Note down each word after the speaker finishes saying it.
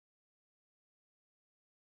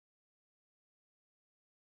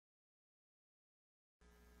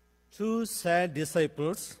Two sad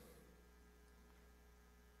disciples,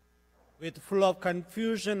 with full of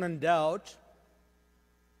confusion and doubt,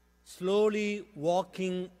 slowly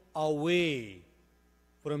walking away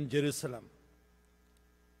from Jerusalem.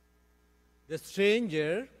 The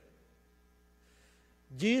stranger,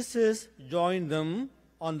 Jesus joined them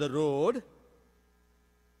on the road.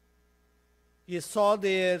 He saw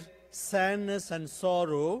their sadness and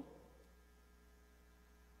sorrow,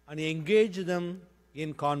 and he engaged them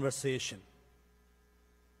in conversation.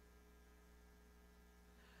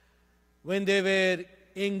 When they were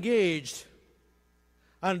engaged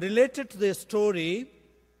and related to their story,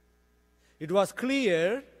 it was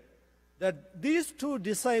clear that these two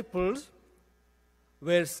disciples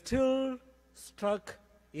were still struck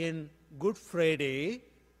in Good Friday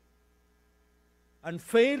and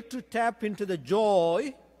failed to tap into the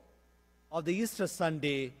joy of the Easter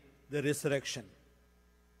Sunday, the resurrection.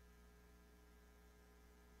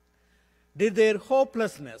 Did their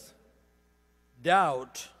hopelessness,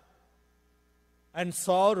 doubt, and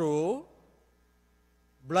sorrow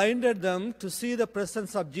blinded them to see the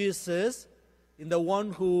presence of Jesus in the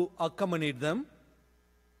one who accompanied them?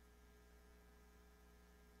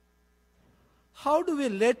 How do we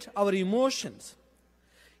let our emotions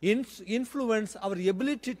influence our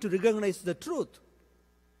ability to recognize the truth?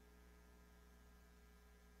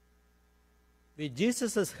 With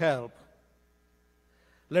Jesus' help,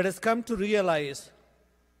 let us come to realize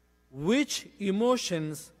which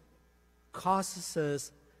emotions causes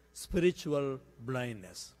us spiritual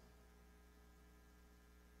blindness.